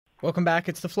Welcome back.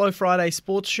 It's the Flow Friday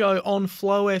Sports Show on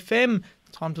Flow FM.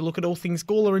 Time to look at all things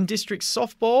Gawler and District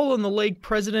softball, and the league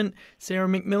president, Sarah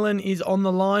McMillan, is on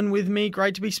the line with me.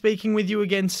 Great to be speaking with you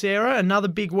again, Sarah. Another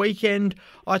big weekend,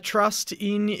 I trust,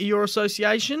 in your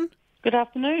association. Good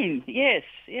afternoon. Yes,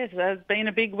 there's been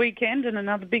a big weekend and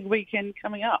another big weekend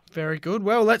coming up. Very good.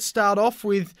 Well, let's start off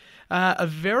with a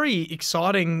very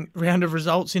exciting round of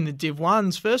results in the Div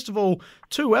 1s. First of all,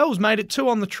 2Ls made it 2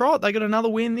 on the trot. They got another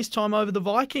win, this time over the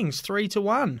Vikings,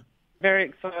 3-1. Very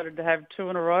excited to have 2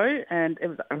 in a row, and it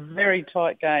was a very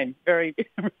tight game, very,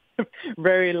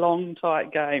 very long,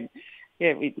 tight game.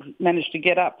 Yeah, we managed to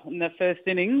get up in the first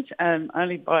innings,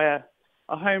 only by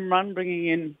a home run, bringing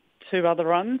in 2 other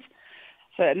runs.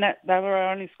 So, and they were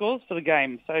our only scores for the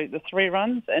game. So the 3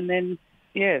 runs, and then,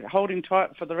 holding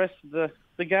tight for the rest of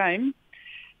the game.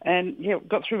 And,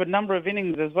 got through a number of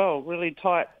innings as well, really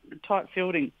tight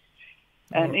fielding.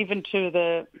 And even to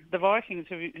the Vikings,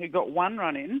 who got 1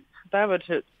 run in, they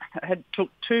took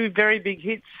 2 very big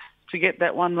hits to get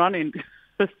that 1 run in.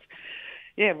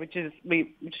 which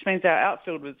means our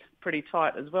outfield was pretty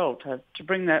tight as well to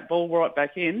bring that ball right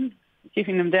back in,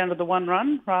 keeping them down to the 1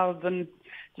 run rather than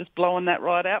just blowing that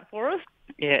right out for us.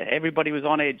 Yeah, everybody was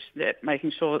on edge,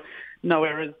 making sure no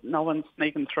errors, no one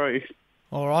sneaking through.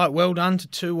 All right, well done to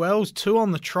 2Ls, 2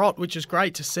 on the trot, which is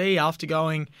great to see after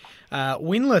going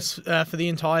winless for the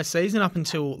entire season up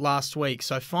until last week.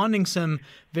 So finding some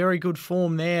very good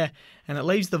form there, and it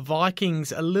leaves the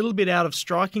Vikings a little bit out of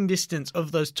striking distance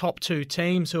of those top 2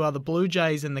 teams, who are the Blue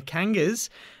Jays and the Kangas.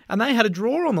 And they had a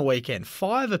draw on the weekend,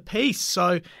 5 apiece.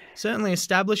 So certainly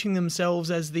establishing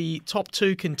themselves as the top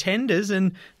 2 contenders,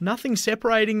 and nothing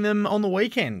separating them on the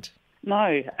weekend.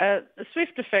 No, the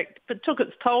Swift effect took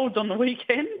its tolls on the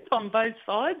weekend on both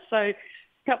sides. So a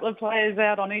couple of players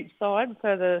out on each side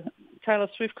for the Taylor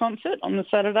Swift concert on the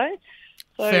Saturday.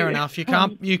 So, fair enough. You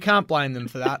can't blame them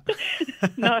for that.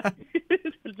 No,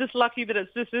 just lucky that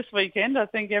it's just this weekend. I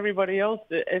think everybody else,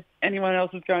 if anyone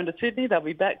else is going to Sydney, they'll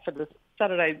be back for the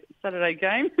Saturday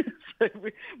game. So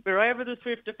we're over the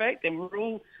Swift effect, and we're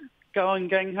all going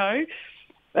gung-ho.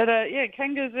 But,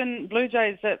 Kangas and Blue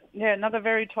Jays, another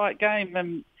very tight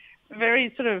game,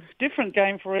 very sort of different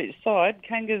game for each side.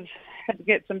 Kangas had to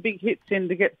get some big hits in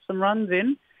to get some runs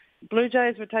in. Blue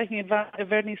Jays were taking advantage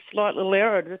of any slight little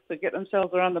error just to get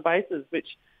themselves around the bases,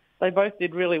 which they both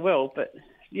did really well. But,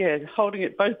 holding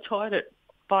it both tight at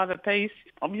 5 apiece,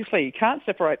 obviously you can't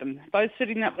separate them. Both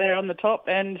sitting up there on the top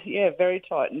and, very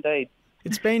tight indeed.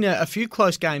 It's been a few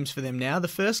close games for them now. The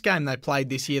first game they played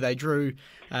this year, they drew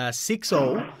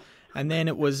 6-all, and then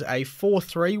it was a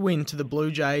 4-3 win to the Blue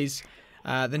Jays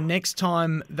the next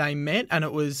time they met, and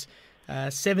it was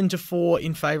 7-4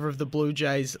 in favour of the Blue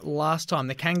Jays last time.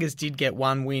 The Kangas did get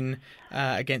 1 win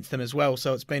against them as well,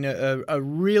 so it's been a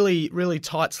really, really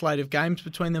tight slate of games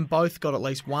between them. Both got at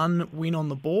least 1 win on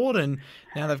the board, and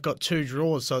now they've got 2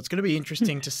 draws, so it's going to be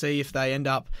interesting to see if they end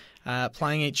up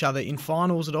playing each other in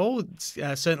finals at all. It's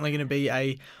certainly going to be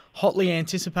a hotly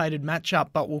anticipated matchup,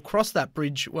 but we'll cross that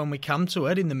bridge when we come to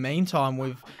it. In the meantime,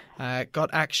 we've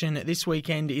got action this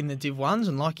weekend in the Div 1s,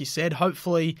 and like you said,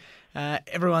 hopefully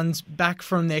everyone's back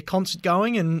from their concert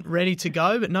going and ready to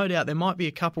go, but no doubt there might be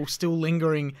a couple still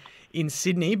lingering in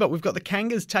Sydney. But we've got the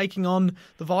Kangas taking on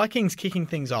the Vikings, kicking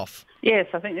things off. Yes,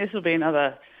 I think this will be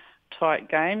another tight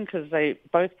game because they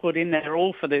both put in their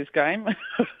all for this game.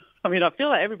 I mean, I feel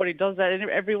like everybody does that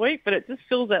every week, but it just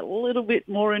feels that little bit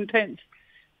more intense.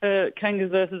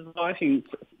 Kangas versus Vikings.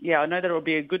 Yeah, I know that it'll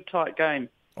be a good tight game.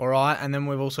 All right, and then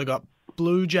we've also got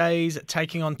Blue Jays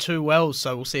taking on 2Ls,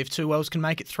 so we'll see if 2Ls can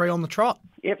make it 3 on the trot.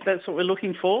 Yep, that's what we're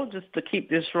looking for, just to keep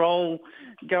this roll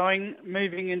going,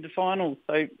 moving into finals.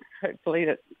 So hopefully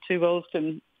that 2Ls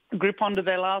can grip onto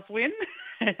their last win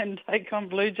and take on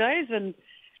Blue Jays. And,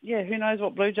 who knows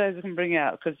what Blue Jays can bring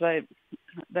out, because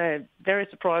they're very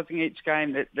surprising each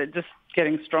game. They're just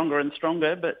getting stronger and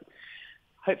stronger, but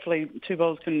hopefully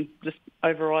 2Ls can just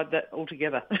override that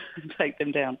altogether and take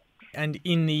them down. And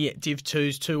in the Div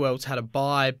 2s, 2Ls had a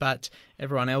bye, but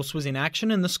everyone else was in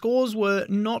action, and the scores were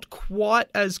not quite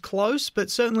as close, but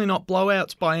certainly not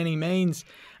blowouts by any means.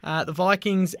 The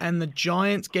Vikings and the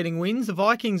Giants getting wins. The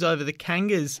Vikings over the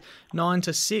Kangas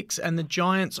 9-6, and the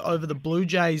Giants over the Blue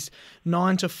Jays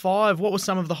 9-5. What were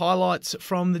some of the highlights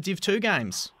from the Div 2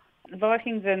 games? The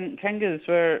Vikings and Kangas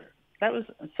that was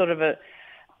sort of the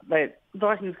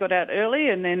Vikings got out early,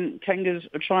 and then Kangas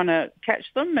were trying to catch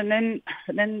them, and then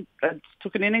they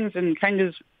took an innings, and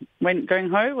Kangas went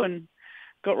gung-ho and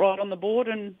got right on the board,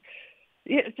 and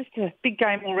it's just a big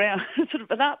game all round. Sort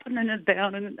of an up and then a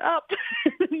down and an up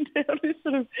and down. You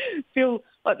sort of feel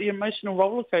like the emotional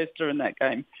roller coaster in that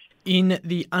game. In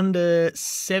the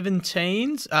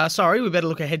under-17s, we better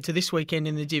look ahead to this weekend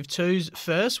in the Div 2s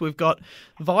first. We've got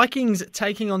Vikings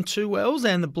taking on Two Wells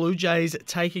and the Blue Jays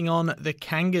taking on the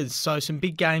Kangas. So some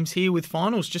big games here with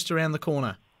finals just around the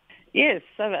corner. Yes,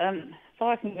 so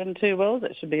Vikings and Two Wells,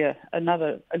 that should be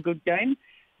another good game.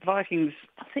 Vikings,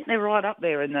 I think they're right up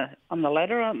there on the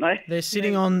ladder, aren't they? They're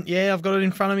sitting on, I've got it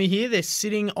in front of me here. They're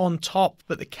sitting on top,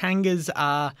 but the Kangas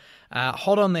are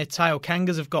hot on their tail.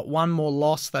 Kangas have got one more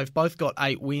loss. They've both got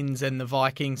 8 wins, and the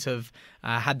Vikings have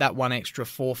had that one extra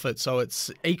forfeit. So it's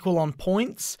equal on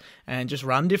points and just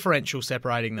run differential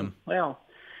separating them. Well,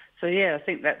 so I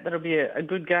think that'll be a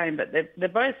good game. But they're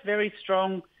both very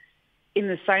strong in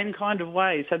the same kind of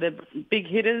way. So they're big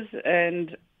hitters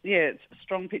and, it's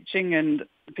strong pitching and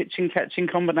pitching-catching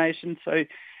combination. So,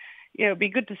 it'll be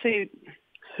good to see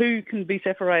who can be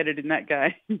separated in that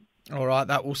game. All right,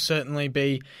 that will certainly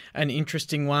be an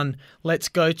interesting one. Let's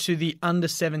go to the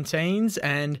under-17s,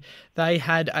 and they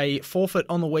had a forfeit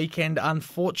on the weekend,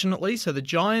 unfortunately. So the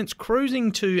Giants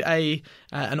cruising to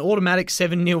an automatic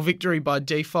 7-0 victory by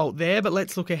default there. But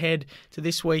let's look ahead to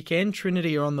this weekend.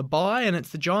 Trinity are on the bye, and it's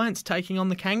the Giants taking on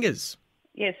the Kangas.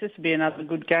 Yes, this will be another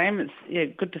good game.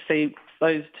 It's good to see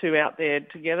those two out there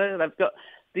together. They've got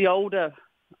the older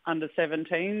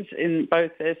under-17s in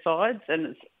both their sides, and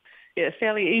it's a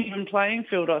fairly even playing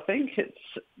field, I think. It's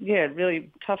really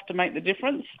tough to make the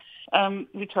difference,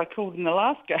 which I called in the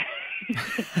last game.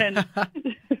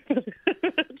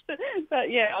 But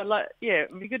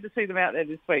it'd be good to see them out there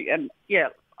this week. And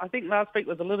I think last week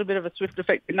was a little bit of a swift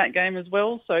effect in that game as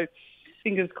well. So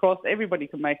fingers crossed, everybody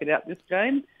can make it out this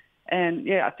game.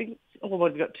 And I think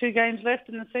we've got 2 games left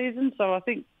in the season, so I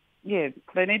think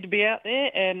they need to be out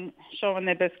there and showing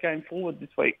their best game forward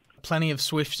this week. Plenty of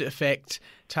swift effect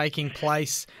taking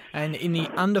place. And in the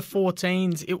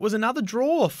under-14s, it was another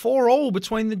draw, 4-4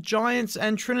 between the Giants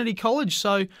and Trinity College.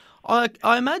 So I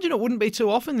imagine it wouldn't be too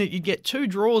often that you'd get 2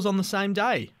 draws on the same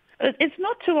day. It's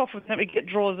not too often that we get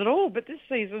draws at all, but this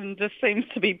season just seems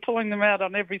to be pulling them out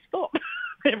on every stop,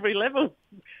 every level.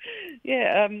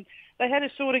 They had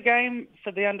a shorter game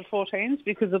for the under-14s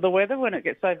because of the weather. When it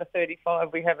gets over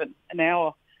 35, we have an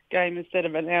hour game instead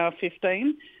of an hour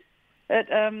 15.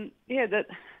 The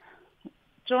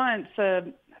Giants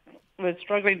were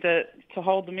struggling to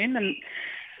hold them in,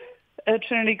 and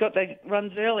Trinity got their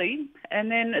runs early. And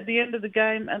then at the end of the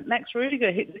game, Max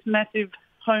Rudiger hit this massive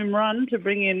home run to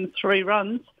bring in 3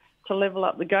 runs to level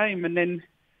up the game. And then,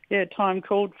 time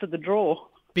called for the draw.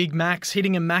 Big Max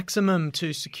hitting a maximum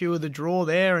to secure the draw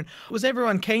there. And was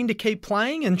everyone keen to keep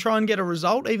playing and try and get a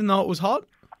result, even though it was hot?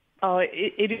 Oh,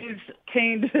 it is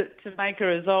keen to make a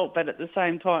result, but at the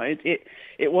same time,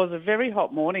 it was a very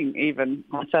hot morning even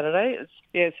on Saturday.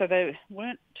 So they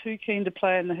weren't too keen to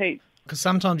play in the heat. Because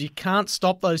sometimes you can't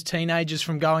stop those teenagers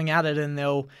from going at it, and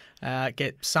they'll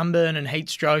get sunburn and heat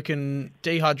stroke and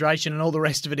dehydration and all the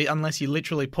rest of it unless you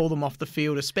literally pull them off the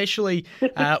field, especially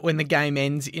when the game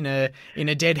ends in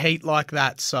a dead heat like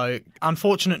that. So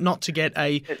unfortunate not to get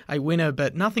a winner,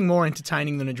 but nothing more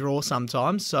entertaining than a draw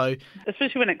sometimes. So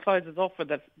especially when it closes off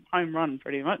with a home run,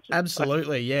 pretty much.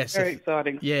 Absolutely, yes. Very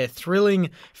exciting. Yeah, thrilling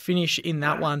finish in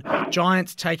that one.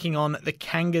 Giants taking on the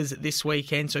Kangas this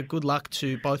weekend, so good luck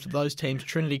to both of those teams.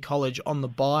 Trinity College on the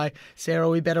bye. Sarah,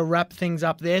 we better wrap things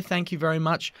up there. Thank you very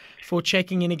much for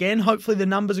checking in again. Hopefully the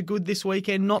numbers are good this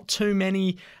weekend. Not too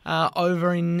many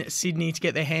over in Sydney to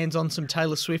get their hands on some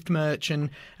Taylor Swift merch and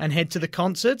head to the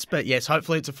concerts. But yes,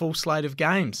 hopefully it's a full slate of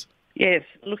games. Yes,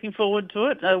 looking forward to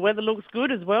it. Weather looks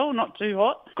good as well, not too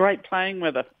hot. Great playing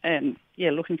weather, and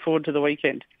looking forward to the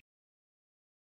weekend.